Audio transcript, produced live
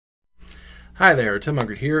Hi there, Tim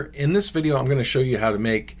Unkert here. In this video, I'm going to show you how to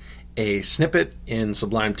make a snippet in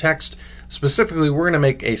Sublime Text. Specifically, we're going to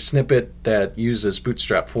make a snippet that uses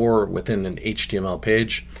Bootstrap 4 within an HTML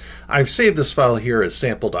page. I've saved this file here as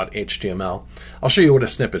sample.html. I'll show you what a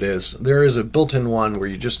snippet is. There is a built-in one where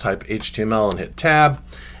you just type HTML and hit tab,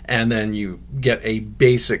 and then you get a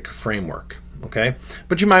basic framework. Okay,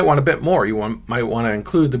 but you might want a bit more. You might want to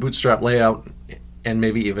include the Bootstrap layout and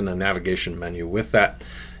maybe even a navigation menu with that.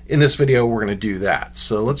 In this video, we're going to do that.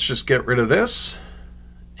 So let's just get rid of this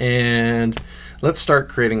and let's start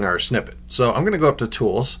creating our snippet. So I'm going to go up to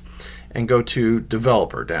Tools and go to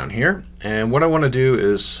Developer down here. And what I want to do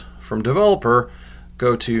is from Developer,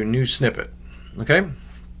 go to New Snippet. Okay.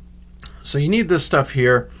 So you need this stuff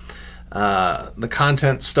here, the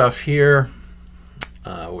content stuff here,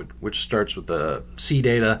 which starts with the C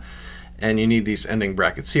data, and you need these ending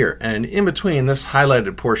brackets here. And in between, this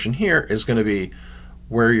highlighted portion here is going to be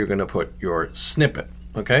where you're going to put your snippet.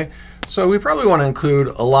 Okay, so we probably want to include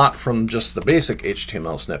a lot from just the basic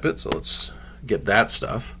HTML snippet. So let's get that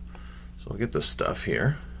stuff. So we'll get this stuff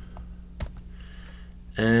here,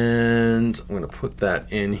 and I'm going to put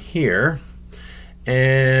that in here,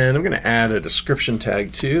 and I'm going to add a description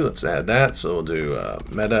tag too. Let's add that. So we'll do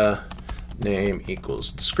meta name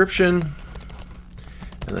equals description,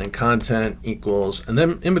 and then content equals, and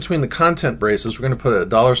then in between the content braces, we're going to put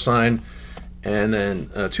a $sign. And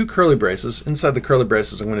then two curly braces. Inside the curly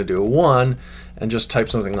braces, I'm going to do a 1 and just type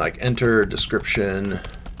something like enter description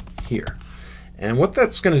here. And what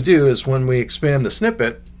that's going to do is when we expand the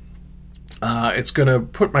snippet, it's going to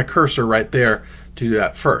put my cursor right there to do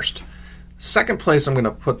that first. Second place I'm going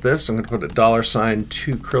to put this, I'm going to put a $sign,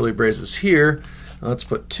 two curly braces here. Let's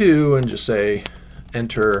put 2 and just say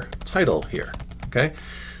enter title here. Okay,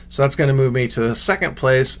 so that's going to move me to the second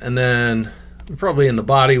place, and then probably in the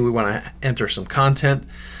body we want to enter some content,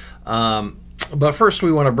 but first we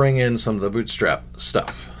want to bring in some of the Bootstrap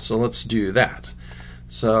stuff. So let's do that.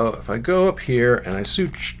 So if I go up here and I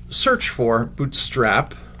search for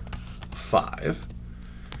Bootstrap 5,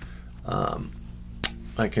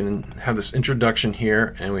 I can have this introduction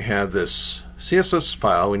here, and we have this CSS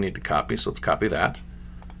file we need to copy, so let's copy that.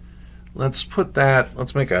 Let's put that,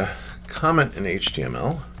 let's make a comment in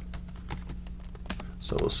HTML.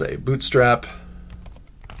 So we'll say Bootstrap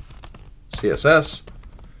CSS,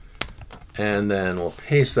 and then we'll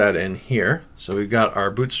paste that in here. So we've got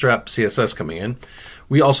our Bootstrap CSS coming in.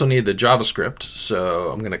 We also need the JavaScript,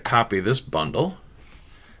 so I'm going to copy this bundle,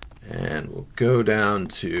 and we'll go down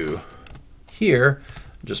to here,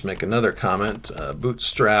 just make another comment,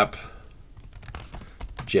 Bootstrap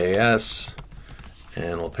JS,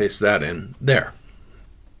 and we'll paste that in there.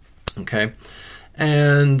 Okay.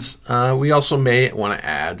 And we also may want to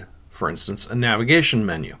add, for instance, a navigation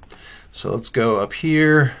menu. So let's go up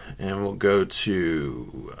here and we'll go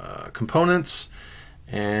to components,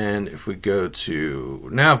 and if we go to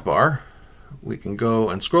navbar, we can go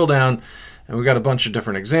and scroll down, and we've got a bunch of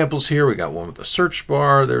different examples here. We got one with a search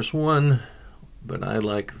bar. There's one, but I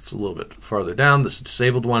like it's a little bit farther down, this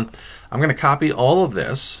disabled one. I'm going to copy all of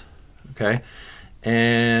this, okay,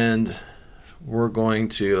 and we're going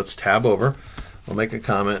to, let's tab over. We'll make a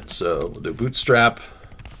comment, so we'll do Bootstrap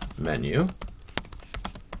menu,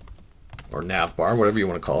 or navbar, whatever you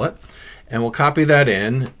want to call it, and we'll copy that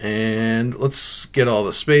in, and let's get all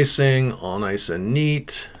the spacing all nice and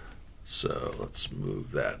neat. So let's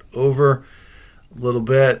move that over a little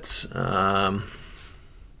bit.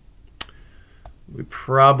 We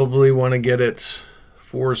probably want to get it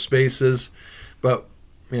 4 spaces, but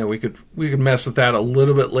you know, we could mess with that a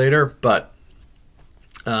little bit later, but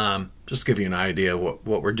just give you an idea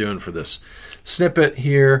what we're doing for this snippet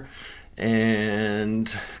here.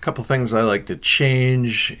 And a couple things I like to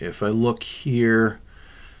change. If I look here,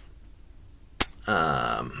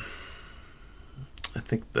 I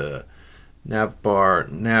think the nav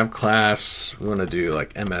class, we want to do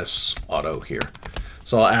like MS Auto here.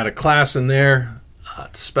 So I'll add a class in there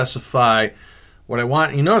to specify what I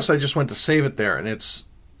want. You notice I just went to save it there, and it's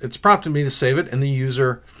prompted me to save it in the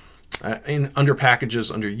user, under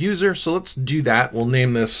packages, under user. So let's do that. We'll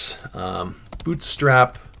name this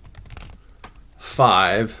Bootstrap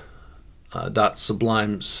 5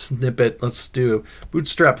 .sublime snippet. Let's do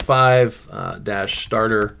Bootstrap 5 dash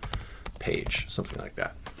starter page, something like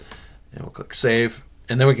that. And we'll click save,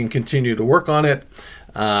 and then we can continue to work on it.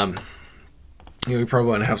 We probably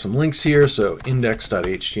want to have some links here. So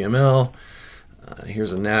index.html.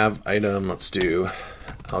 Here's a nav item. Let's do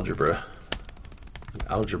algebra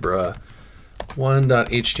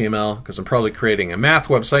 1.html, because I'm probably creating a math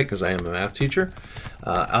website because I am a math teacher.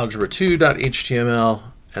 Algebra2.html,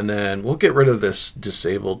 and then we'll get rid of this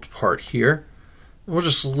disabled part here. We'll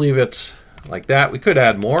just leave it like that. We could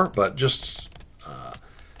add more, but just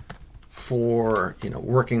for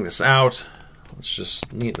working this out, let's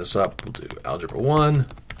just neat this up. We'll do algebra 1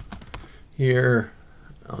 here,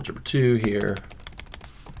 algebra 2 here,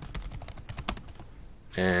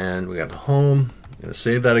 and we got the home. I'm going to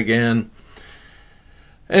save that again.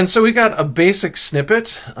 And so we got a basic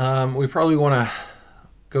snippet. We probably want to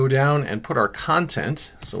go down and put our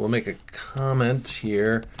content. So we'll make a comment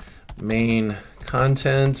here, main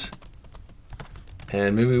content,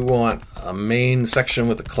 and maybe we want a main section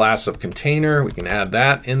with a class of container. We can add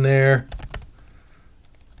that in there,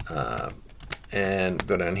 and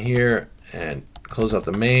go down here and close out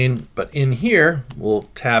the main. But in here, we'll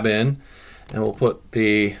tab in, and we'll put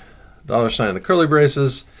the $sign in the curly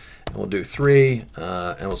braces, and we'll do 3,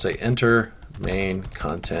 and we'll say enter main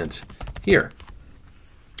content here.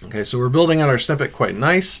 Okay, so we're building out our snippet quite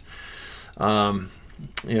nice. The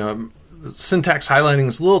syntax highlighting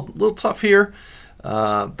is a little tough here,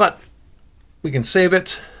 but we can save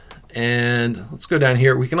it. And let's go down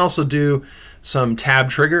here. We can also do some tab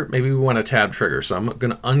trigger. Maybe we want a tab trigger. So I'm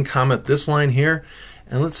going to uncomment this line here,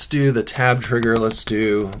 and let's do the tab trigger. Let's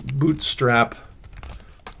do Bootstrap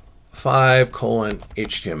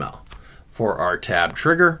 5:HTML for our tab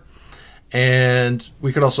trigger. And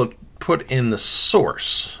we could also put in the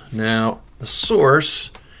source. Now, the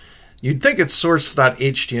source, you'd think it's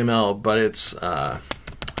source.html, but it's, I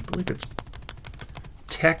believe it's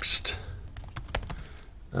text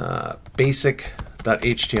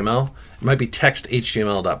basic.html. It might be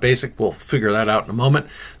text.html.basic. We'll figure that out in a moment.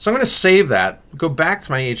 So I'm going to save that, go back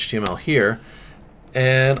to my HTML here,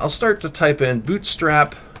 and I'll start to type in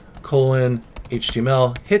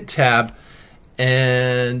Bootstrap:HTML, hit tab,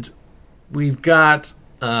 and we've got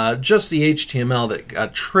just the HTML that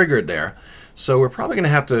got triggered there. So we're probably going to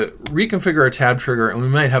have to reconfigure our tab trigger, and we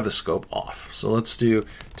might have the scope off. So let's do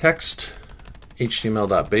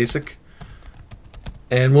text.html.basic,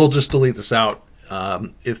 and we'll just delete this out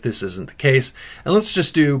if this isn't the case. And let's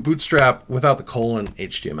just do Bootstrap without the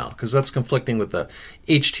 :HTML, because that's conflicting with the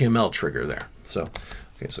HTML trigger there. So,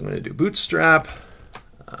 okay, so I'm going to do Bootstrap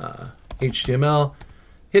HTML,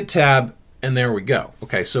 hit tab, and there we go.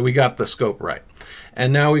 Okay, so we got the scope right.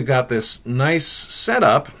 And now we've got this nice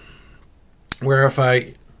setup where if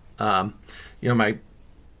I, my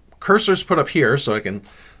cursor's put up here so I can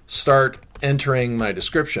start entering my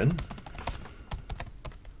description.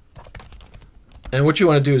 And what you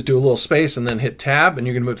want to do is do a little space and then hit tab, and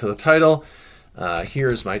you're going to move to the title.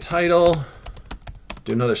 Here's my title.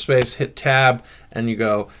 Do another space, hit tab, and you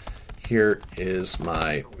go, here is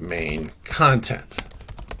my main content.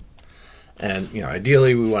 And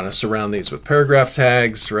ideally we want to surround these with paragraph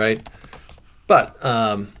tags, right? But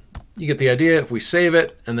you get the idea. If we save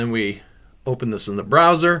it and then we open this in the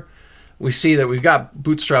browser, we see that we've got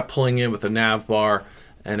Bootstrap pulling in with the nav bar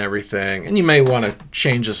and everything. And you may want to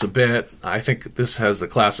change this a bit. I think this has the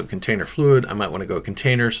class of container fluid. I might want to go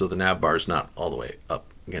container so the nav bar is not all the way up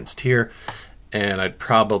against here. And I'd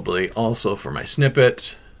probably also, for my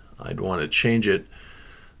snippet, I'd want to change it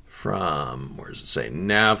from, where does it say,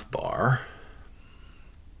 nav bar.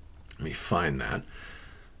 Let me find that.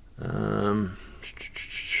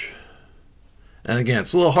 And again,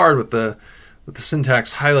 it's a little hard with the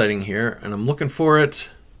syntax highlighting here, and I'm looking for it.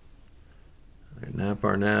 Nav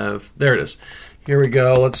bar nav. There it is. Here we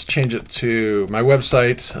go. Let's change it to my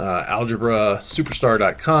website,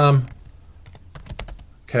 algebrasuperstar.com.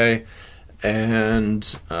 Okay,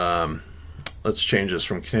 and let's change this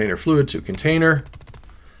from container fluid to container.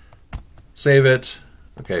 Save it.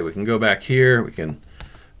 Okay, we can go back here. We can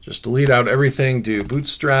just delete out everything. Do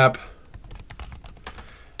Bootstrap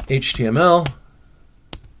HTML.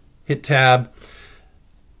 Hit tab.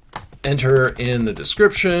 Enter in the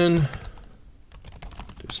description. Do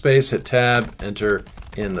space. Hit tab. Enter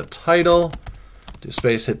in the title. Do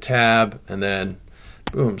space. Hit tab. And then,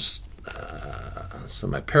 boom. So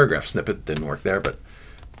my paragraph snippet didn't work there, but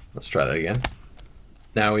let's try that again.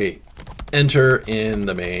 Now we enter in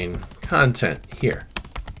the main content here.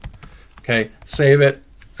 Okay, save it.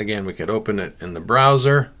 Again, we could open it in the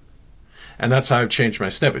browser, and that's how I've changed my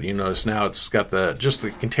snippet. You notice now it's got just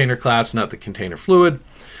the container class, not the container fluid.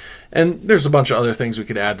 And there's a bunch of other things we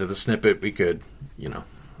could add to the snippet. We could,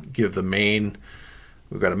 give the main.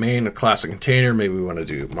 We've got a main, a class of container. Maybe we want to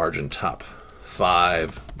do margin top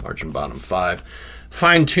 5, margin bottom 5.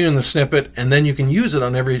 Fine tune the snippet, and then you can use it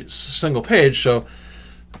on every single page. So,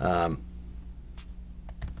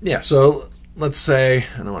 yeah. So let's say,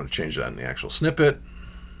 and I want to change that in the actual snippet.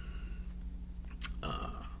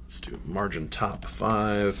 Let's do margin top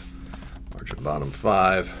 5, margin bottom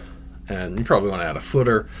 5, and you probably want to add a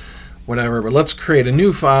footer whatever. But let's create a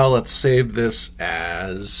new file. Let's save this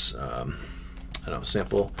as I don't know,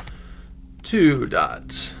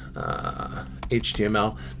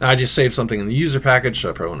 sample2.html. Now I just saved something in the user package, so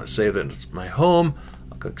I probably want to save it in my home.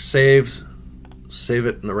 I'll click save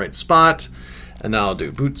it in the right spot, and now I'll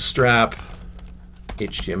do Bootstrap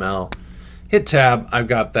HTML. Hit tab. I've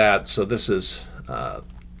got that. So this is we'll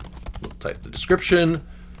type the description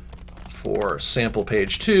for sample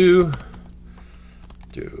page 2.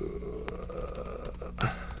 I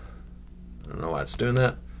don't know why it's doing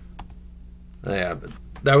that. Yeah,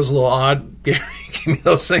 that was a little odd. Give me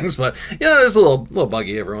those things, but yeah, there's a little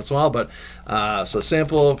buggy every once in a while. But so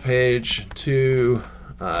sample page 2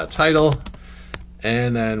 title,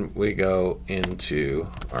 and then we go into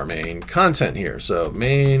our main content here. So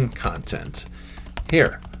main content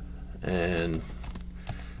here, and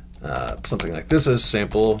something like this is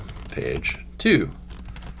sample page 2.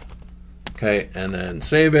 Okay, and then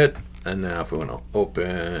save it. And now if we want to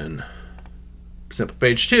open sample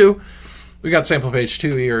page 2, we got sample page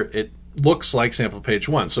 2 here. It looks like sample page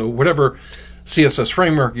 1. So whatever CSS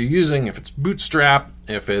framework you're using, if it's Bootstrap,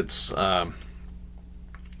 if it's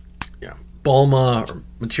Bulma or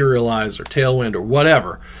Materialize or Tailwind or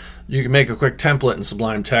whatever, you can make a quick template in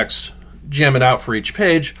Sublime Text, jam it out for each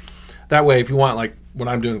page. That way, if you want, like what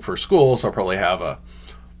I'm doing for schools, I'll probably have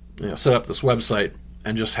set up this website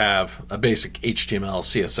and just have a basic HTML,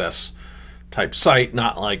 CSS type site,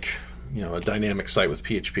 not like a dynamic site with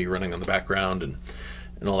PHP running on the background and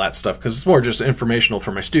all that stuff, because it's more just informational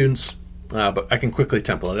for my students, but I can quickly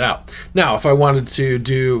template it out. Now, if I wanted to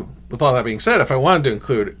do, with all that being said, if I wanted to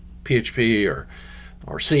include PHP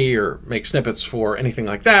or C or make snippets for anything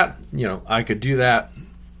like that, I could do that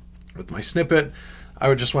with my snippet. I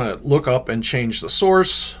would just want to look up and change the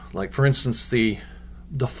source. Like for instance, the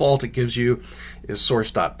default it gives you is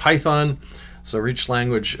source.python. So for each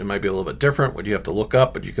language, it might be a little bit different what you have to look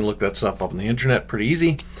up, but you can look that stuff up on the internet pretty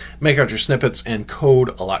easy. Make out your snippets and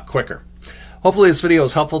code a lot quicker. Hopefully this video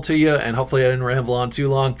is helpful to you, and hopefully I didn't ramble on too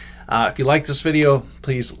long. If you like this video,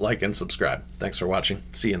 please like and subscribe. Thanks for watching.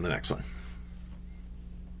 See you in the next one.